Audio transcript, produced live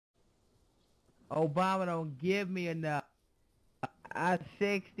Obama don't give me enough. I'm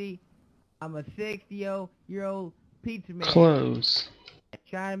 60. I'm a 60-year-old pizza man. Close.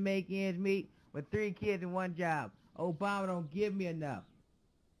 Trying to make ends meet with 3 kids and 1 job. Obama don't give me enough.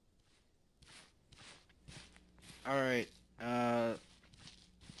 Alright,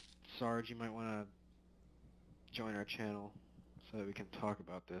 Sarge, you might want to join our channel so that we can talk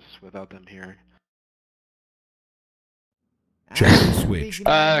about this without them hearing. Channel switch.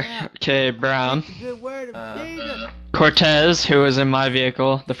 Okay, Brown. Good word of Jesus. Cortez, who was in my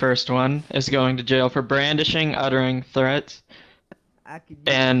vehicle, the first one, is going to jail for brandishing, uttering threats,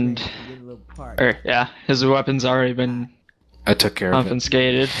 and, yeah, his weapon's already been I took care of it.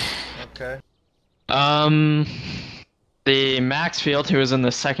 confiscated. Okay. The Maxfield, who was in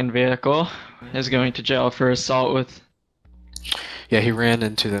the second vehicle, is going to jail for assault with... Yeah, he ran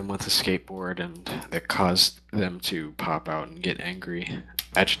into them with a skateboard, and that caused them to pop out and get angry,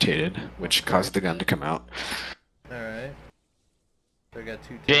 agitated, which caused the gun to come out. Alright. So I got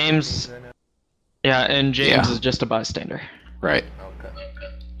 2 James... right now. Yeah, and James is just a bystander. Right. Okay.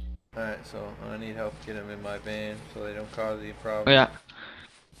 Alright, so I need help to get them in my van so they don't cause any problems. Yeah.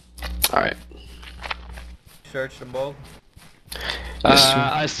 Alright. Search them both?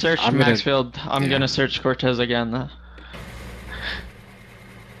 I searched Maxfield. I'm gonna search Cortez again, though.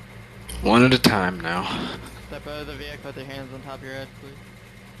 One at a time now. Step out of the vehicle with your hands on top of your head, please.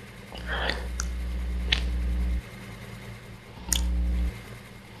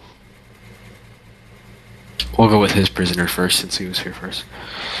 We'll go with his prisoner first since he was here first.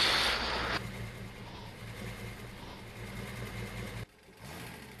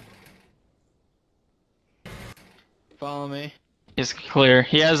 Follow me. He's clear.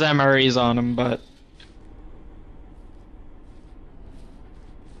 He has MREs on him, but...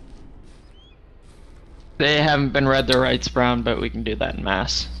 They haven't been read their rights, Brown, but we can do that in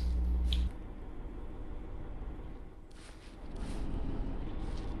mass.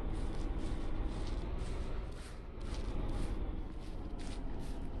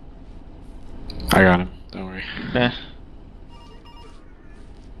 I got him. Don't worry. Okay.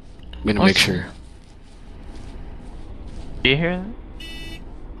 I'm gonna make sure. Do you hear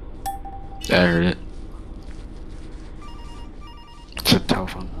that? I heard it. It's a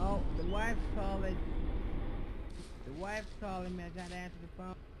telephone. Oh, the wife's calling. The wife's calling me. I gotta answer the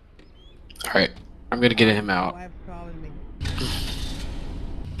phone. Alright, I'm gonna get him out. The wife's calling me.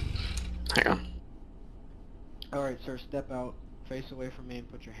 Hang on. Alright, sir, step out. Face away from me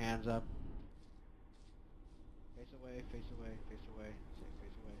and put your hands up. Face away, face away, face away. Say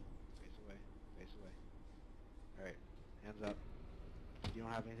face away, face away, face away. Alright, hands up. You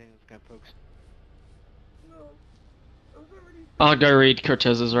don't have anything that's gonna poke... No. I'll go read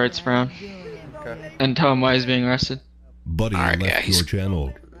Cortez's rights, Brown. Okay. And tell him why he's being arrested. Buddy left your channel.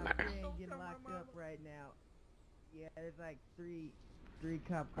 Getting locked up right now. Yeah, there's like three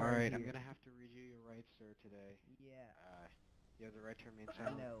cop cars. Alright, I'm here. gonna have to read you your rights, sir, today. Yeah. You have the right to remain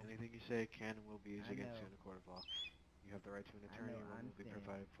silent. know. Anything you say can and will be used I against you know. in a court of law. You have the right to an I attorney know, and one I will be understand.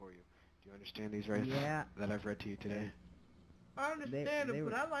 provided for you. Do you understand these rights Yeah. that I've read to you today? I understand it,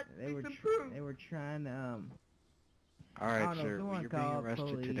 but I like to see some proof. They were trying to, Alright, know, sir, someone you're being call arrested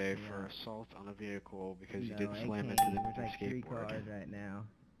police, today you for know. assault on a vehicle because you no, didn't they slam can't. into them with There's your like 3 skateboard. cars right now.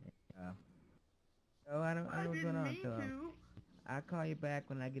 So I don't know what's going on, so I'll call you back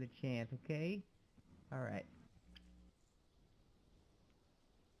when I get a chance, okay? Alright.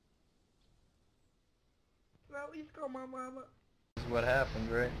 Well, at least call my mama. This is what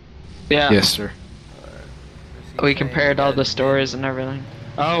happened, right? Yeah. Yes, sir. We compared all the stories and everything.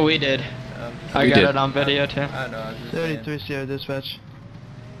 Oh, we did. I got it on video too. I know, I'm just saying. 33 Sierra Dispatch.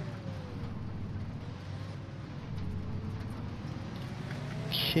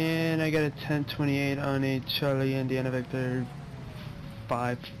 Can I get a 1028 on a Charlie Indiana Victor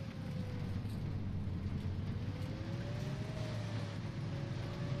 5?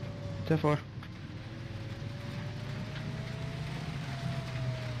 Ten-4.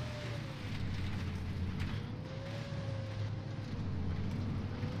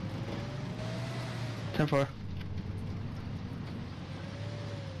 Ten-4.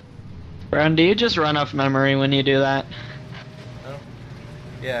 Brown, do you just run off memory when you do that? No?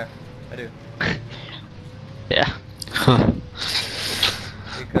 Yeah, I do. Yeah.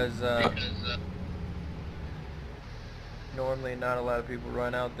 Because, normally not a lot of people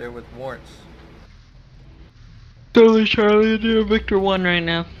run out there with warrants. Totally Charlie Indiana Victor 1 right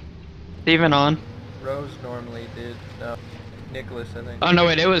now. It's even on. Rose normally did. No, Nicholas, I think. Oh no,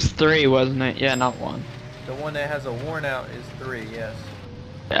 wait, it was 3, wasn't it? Yeah, not 1. The one that has a warrant out is 3, yes.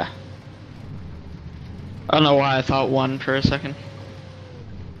 Yeah. I don't know why I thought 1 for a second.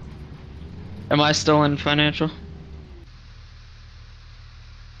 Am I still in financial?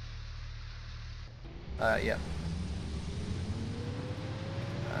 Yeah.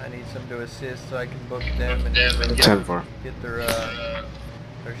 I need some to assist so I can book them and Ten-4. get their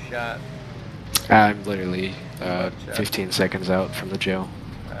shot. I'm literally Mug shot. 15 seconds out from the jail.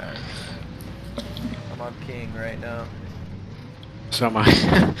 Alright. I'm on King right now. So am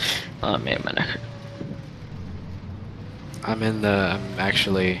I. Oh man, my neck. I'm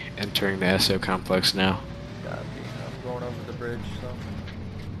actually entering the SO complex now. Copy. I'm going over the bridge, so.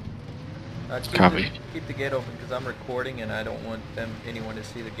 Copy. Keep the gate open because I'm recording and I don't want anyone to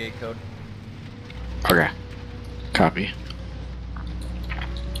see the gate code. Okay. Copy.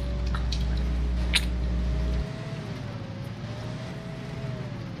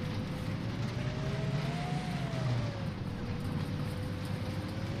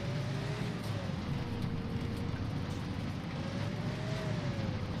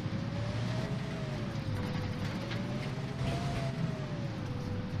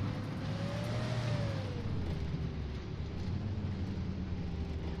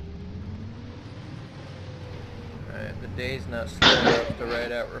 Alright, the day's not slow enough to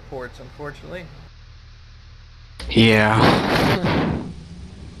write out reports, unfortunately. Yeah.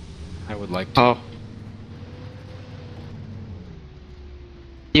 I would like to. Oh.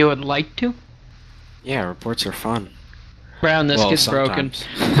 You would like to? Yeah, reports are fun. Brown, this Well, kid's broken.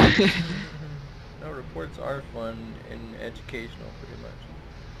 sometimes. No, reports are fun and educational, pretty much.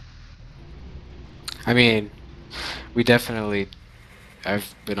 I mean, we definitely...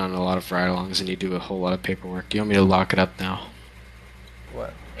 I've been on a lot of ride-alongs and you do a whole lot of paperwork. You want me to lock it up now?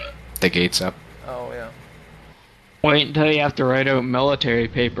 What? The gate's up. Oh, yeah. Wait until you have to write out military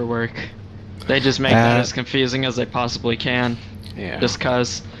paperwork. They just make that as confusing as they possibly can. Yeah. Just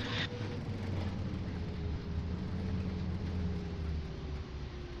cause.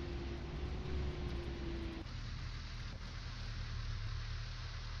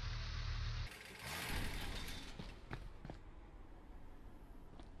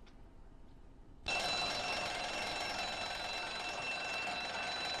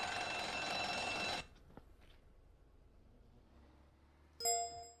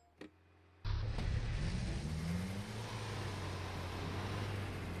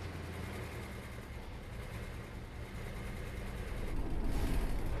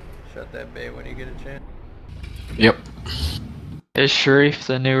 Shut that bay when you get a chance. Yep. Is Sharif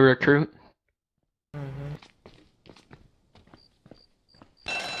the new recruit?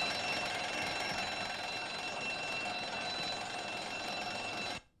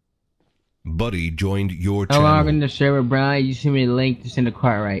 Buddy joined your No longer in channel. the server, Brian. You send me the link to send the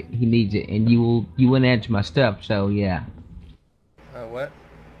cart right. He needs it, and you wouldn't answer my stuff. So yeah. What?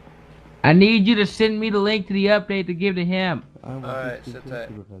 I need you to send me the link to the update to give to him. Alright, sit tight.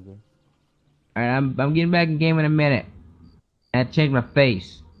 Alright, I'm getting back in game in a minute. I had to change my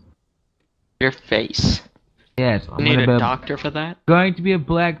face. Your face. Yes, You I'm need gonna a be doctor for that? going to be a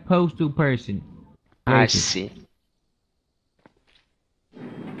black postal person. I Racist. see.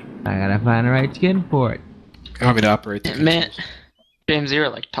 I gotta find the right skin for it. You want me to operate the Man, controls? James, you're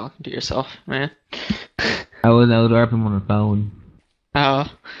like talking to yourself, man. I wasn't able to ARP him on the phone. Oh.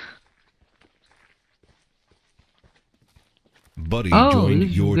 Buddy Oh, joined these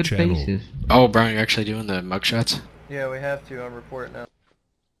are some your good channel. faces. Oh, Brian, you're actually doing the mugshots? Yeah, we have to on report now.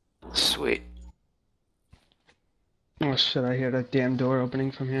 Sweet. Oh shit, I hear that damn door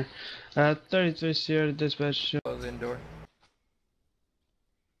opening from here. 33 Sierra dispatch. Close indoor.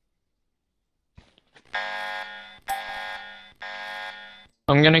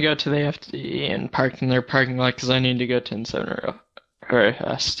 I'm gonna go to the FD and park in their parking lot because I need to go to Incinerator very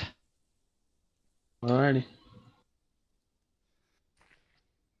fast. Alrighty.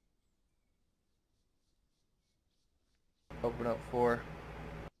 Open up 4.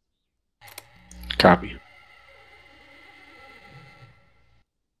 Copy.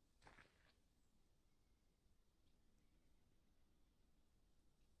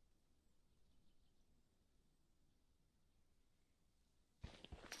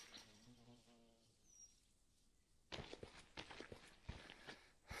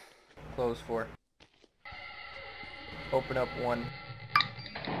 Close 4. Open up 1.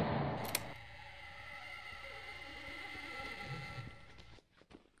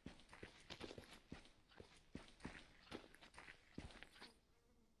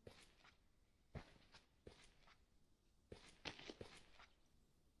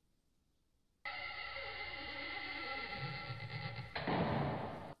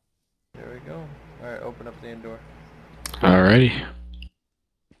 There we go. Alright, open up the indoor. Alrighty.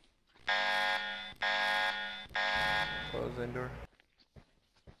 Close indoor.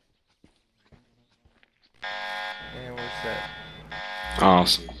 And we're set.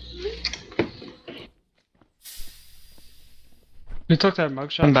 Awesome. You took that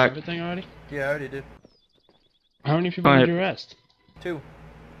mugshot I'm and back. everything already? Yeah, I already did. How many people Alright. did you arrest? 2.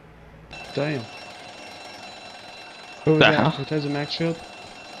 Damn. Who was The that? hell? Cortez and Maxfield?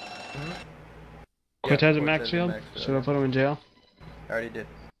 Hmm? Cortez and Maxfield? Should I put him in jail? I already did.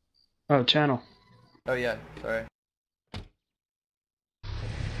 Oh, channel. Oh yeah, sorry.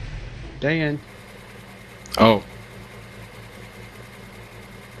 Day in. Oh.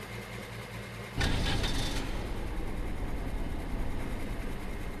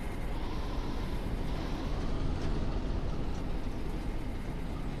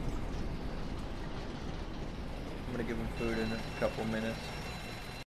 I'm gonna give him food in a couple minutes.